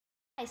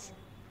Guys,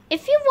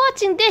 if you're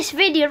watching this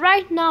video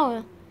right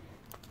now,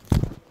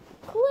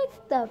 click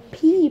the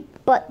P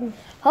button.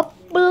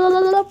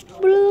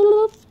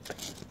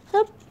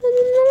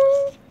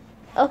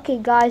 Okay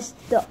guys,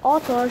 the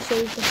author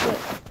says the pig.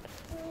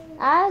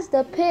 As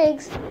the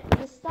pigs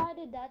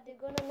decided that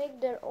they're gonna make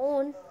their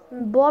own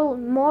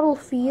model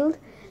field,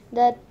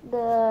 that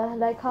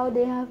like how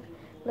they have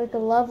like a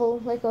level,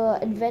 like a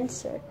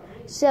adventure.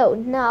 So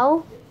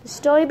now the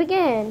story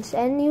begins,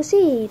 and you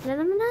see.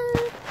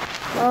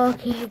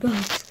 Okay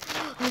guys,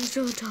 I'm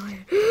so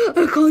tired.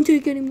 I can't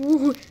take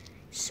anymore.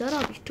 Shut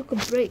up, you took a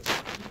break.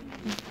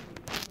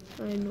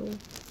 I know.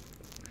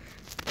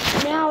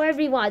 Now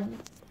everyone,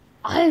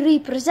 I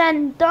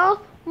represent the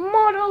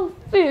model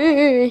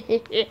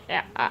field.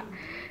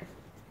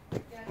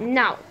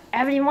 Now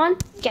everyone,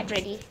 get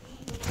ready.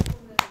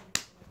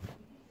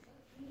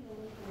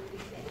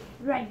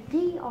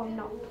 Ready or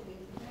not?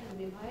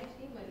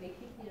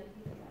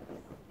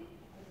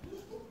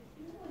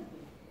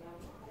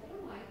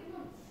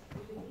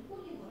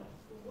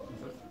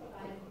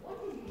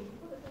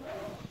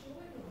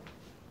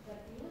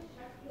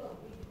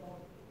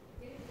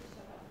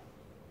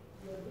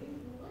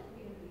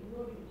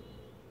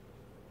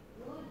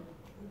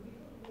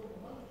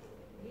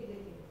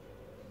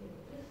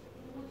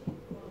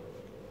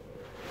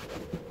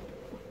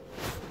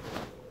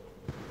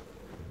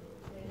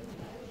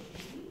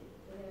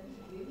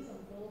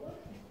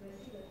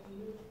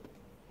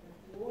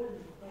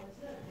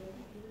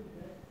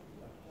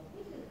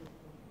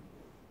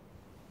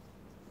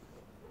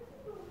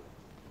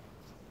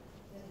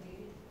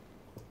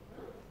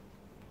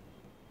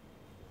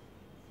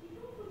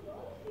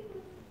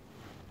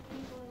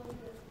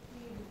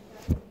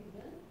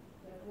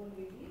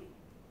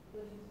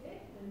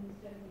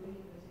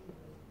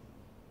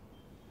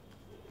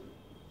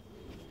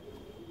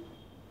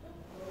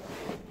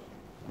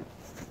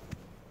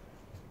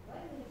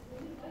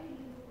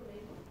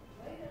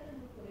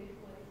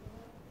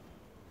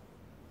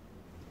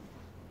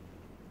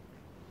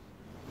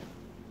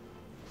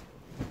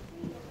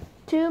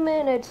 Two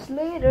minutes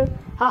later,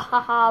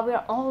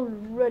 we're all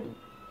ready.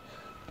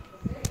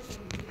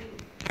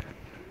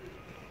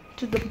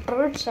 To the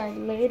bird side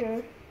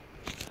later.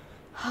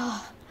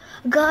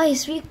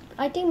 Guys,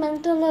 I think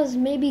Mantala's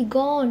maybe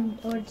gone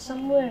or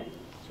somewhere.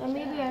 So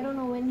maybe I don't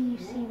know when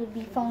he will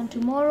be found,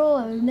 tomorrow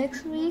or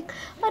next week.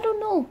 I don't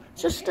know.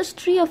 Just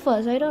three of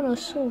us. I don't know.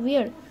 So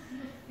weird.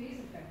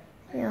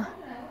 Yeah.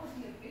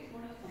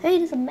 Hey,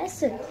 there's a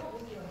message.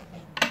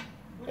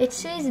 It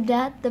says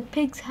that the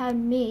pigs had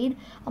made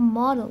a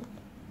model.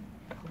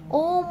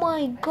 Oh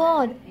my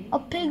god, a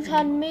pigs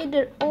had made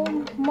their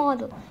own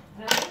model.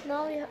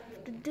 Now we have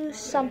to do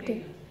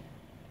something.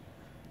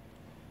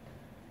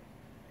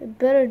 We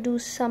better do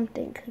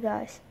something,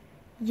 guys.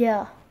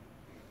 Yeah.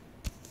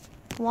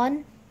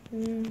 One,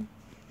 to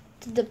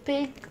the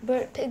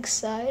pig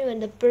side when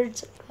the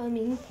birds are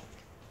coming.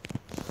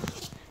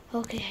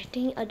 Okay, I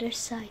think other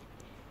side.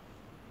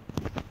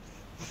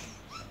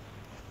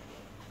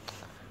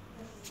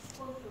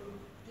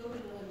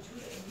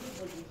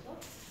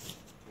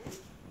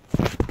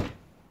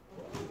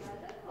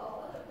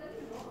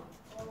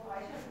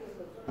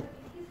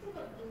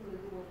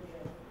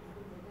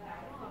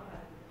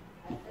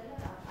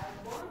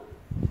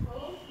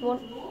 One.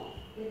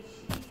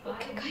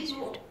 Okay, guys, we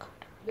have to cut.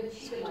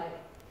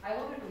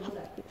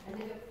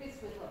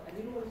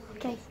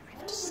 Okay, we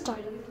have to start.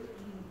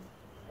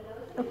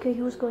 Okay,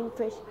 who's going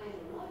first?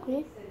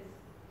 Okay.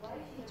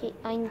 Okay,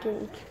 I'm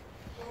going.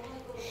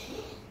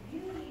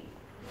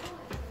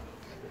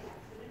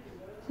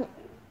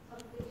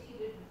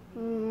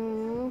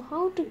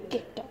 How to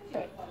get that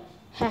bird?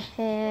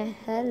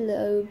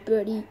 Hello,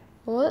 birdie.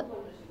 What?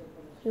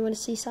 You want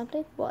to see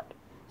something? What?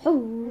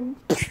 Oh.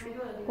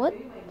 What?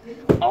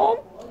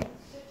 Oh.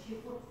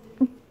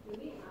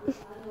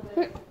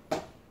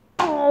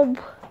 Oh.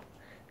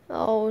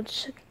 Oh.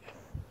 It's...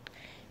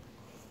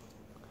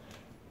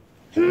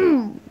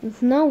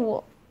 Now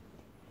what?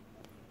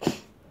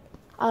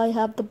 I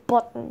have the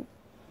button.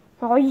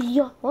 Oh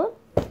yeah. What?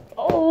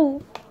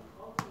 Oh.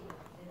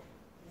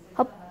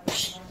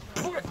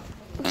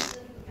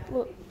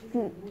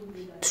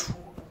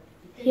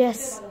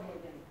 Yes.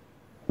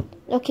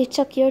 Okay,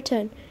 Chuck, your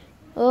turn.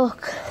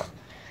 Look.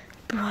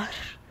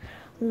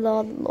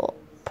 Lollop.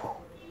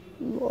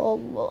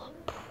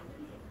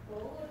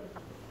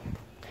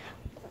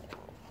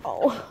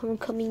 Oh, I'm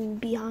coming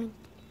behind.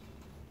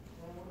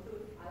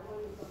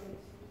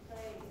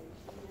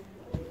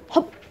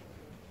 Hop.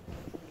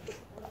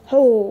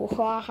 Oh,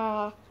 ha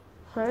ha.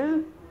 Huh?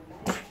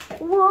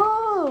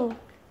 Whoa.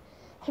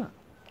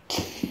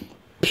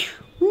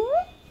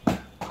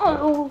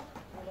 Oh.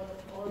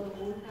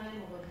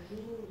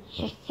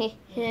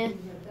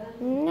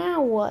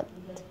 Now what?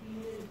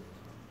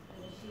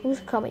 Who's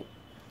coming?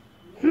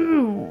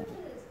 Oh.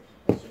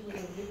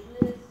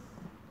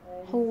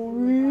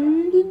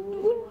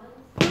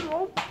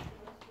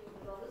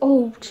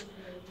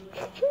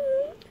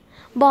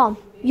 Bomb,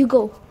 you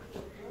go.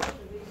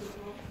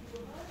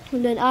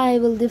 And then I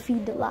will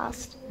defeat the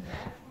last.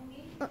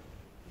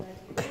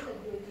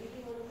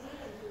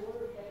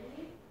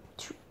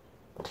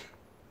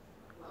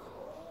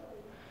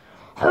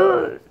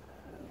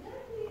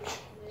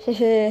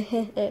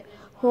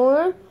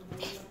 Huh?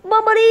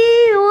 Bubbly!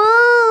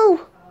 Whoa!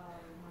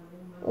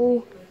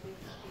 Oh.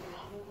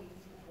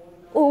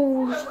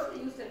 Oh.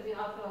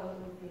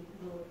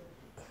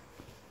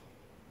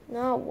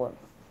 Now what?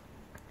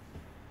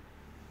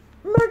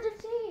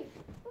 Emergency!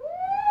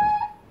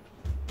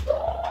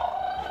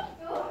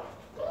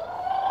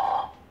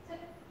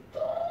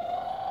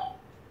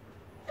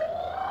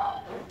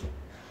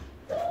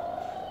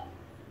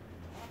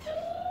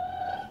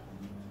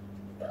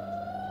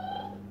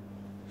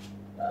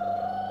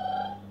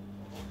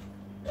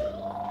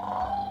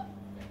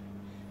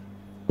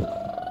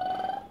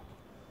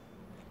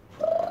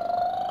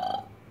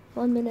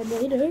 1 minute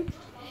later.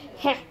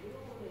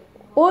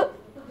 What?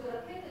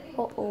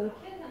 Uh-oh.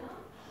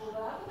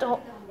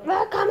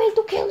 They're coming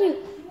to kill you.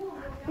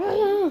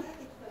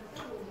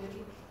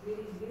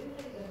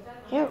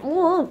 Here,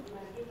 whoa.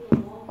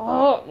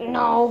 Oh,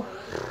 no.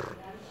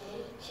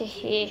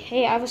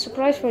 Hey, I have a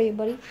surprise for you,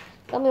 buddy.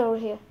 Come over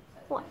here.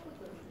 What?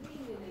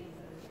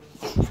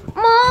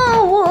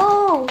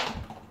 Oh,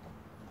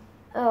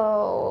 whoa.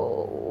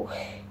 Oh.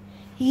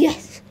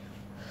 Yes.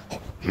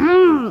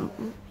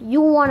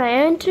 You want to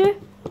enter?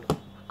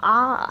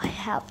 I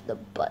have the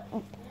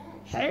button.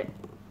 Hey.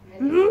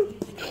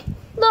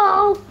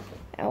 No.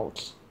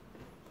 Ouch.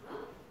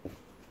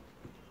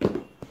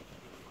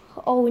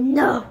 Oh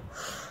no.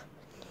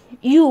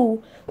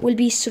 You will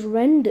be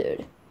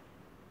surrendered.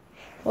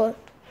 What?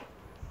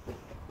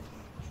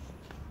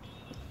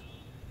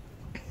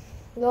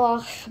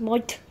 Oh,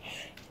 might.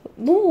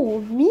 No,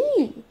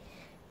 me.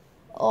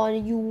 Oh,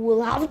 you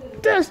will have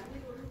this.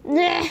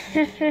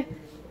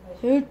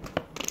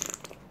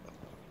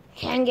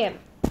 Hang him.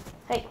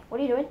 Hey, what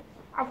are you doing?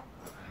 Ow,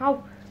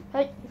 ow,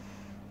 hey.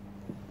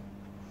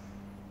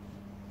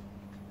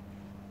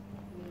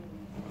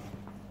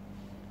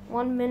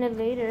 One minute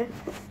later.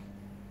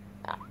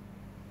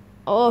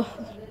 Oh.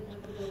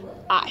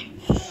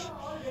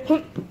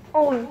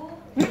 Oh.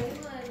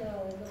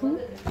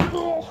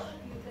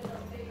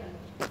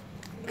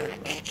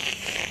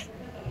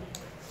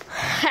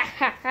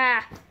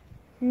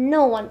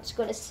 No one's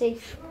gonna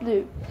save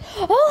you.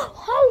 Oh,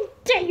 how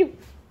dare you!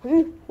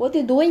 What are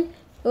you doing?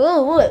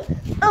 Oh,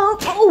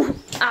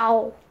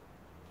 ow!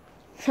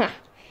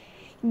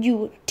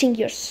 You think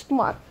you're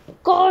smart?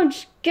 Go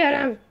and get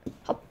him!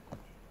 Hop,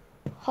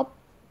 hop.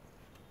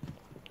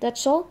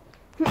 That's all.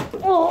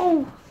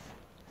 Oh,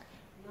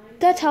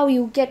 that's how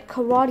you get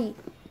karate.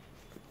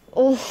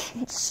 Oh,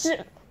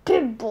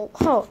 pitbull!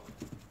 Oh,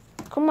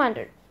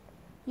 Commander,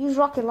 use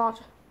rocket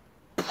launcher.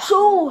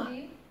 So,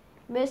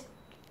 miss.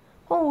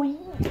 Oh,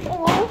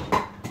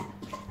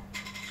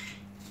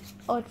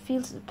 it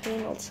feels the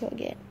pain also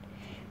again.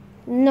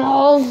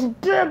 No,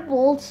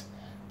 pitbulls.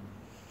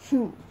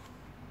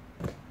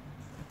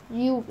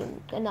 You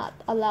are not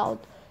allowed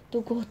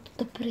to go to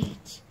the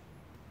bridge.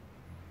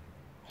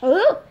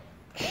 Huh?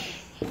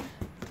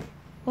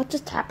 What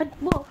just happened?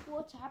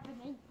 What's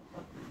happening?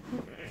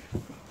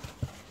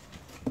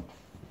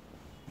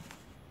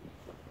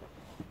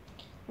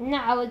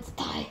 Now it's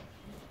time.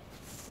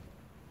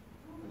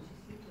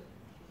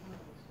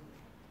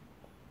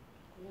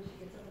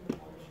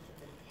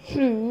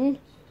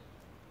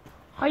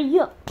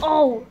 Hiya!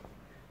 Oh,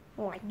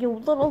 you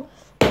little.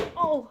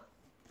 Oh,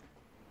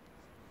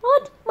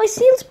 what? My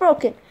seal's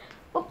broken.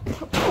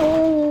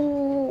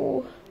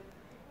 Oh.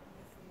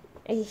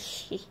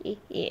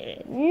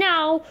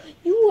 Now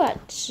you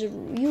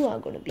are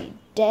gonna be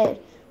dead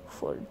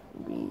for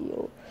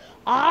real.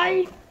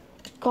 I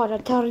gotta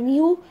turn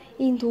you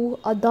into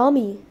a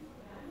dummy.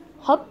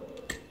 Hup.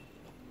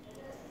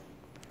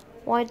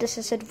 Why this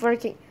isn't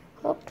working?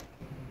 Hup.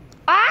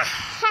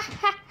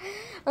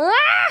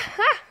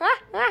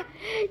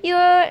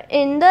 You're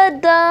in the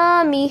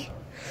dummy.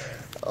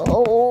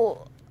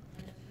 Oh,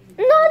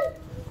 not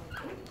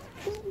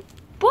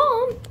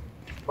bomb.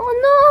 Oh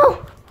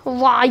no.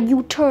 Why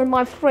you turn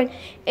my friend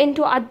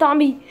into a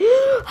dummy?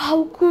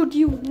 How could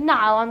you?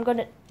 Now I'm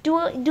gonna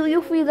do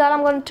you feel that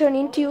I'm gonna turn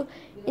I'm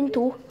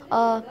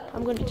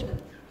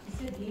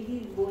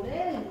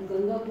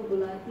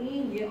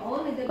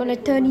gonna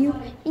turn you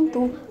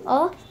into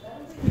a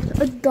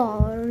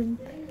darn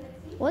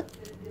what?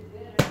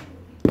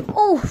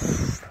 Oh,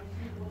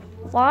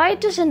 why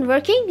it isn't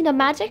working the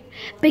magic?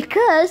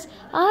 Because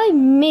I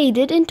made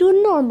it into a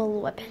normal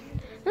weapon.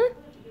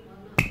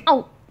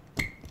 Oh.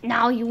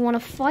 Now you want to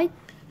fight?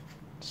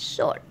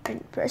 Short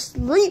and press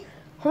leave.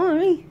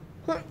 Hurry.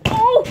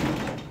 Oh!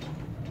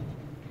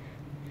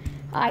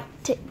 I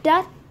take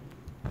that.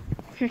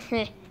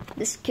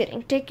 Just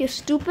kidding. Take your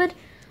stupid.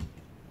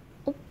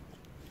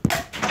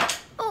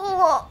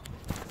 Oh.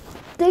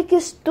 Take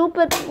your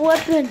stupid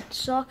weapon,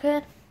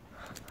 socket.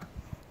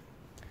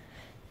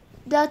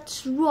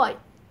 That's right.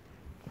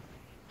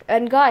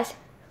 And guys,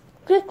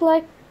 click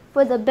like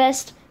for the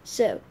best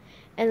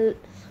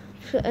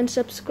and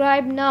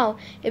subscribe now.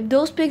 If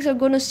those pigs are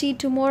gonna see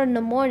tomorrow in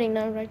the morning,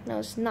 now right now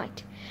it's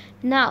night.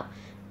 Now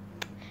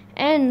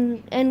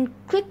and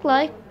click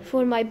like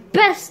for my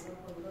best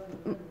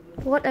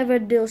whatever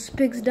those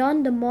pigs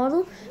done, the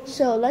model.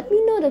 So let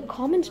me know in the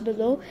comments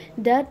below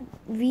that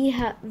we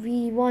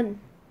won.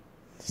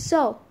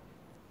 So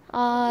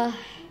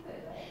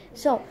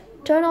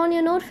turn on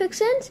your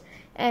notifications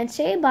and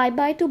say bye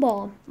bye to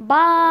Bomb.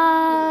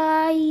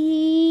 Bye.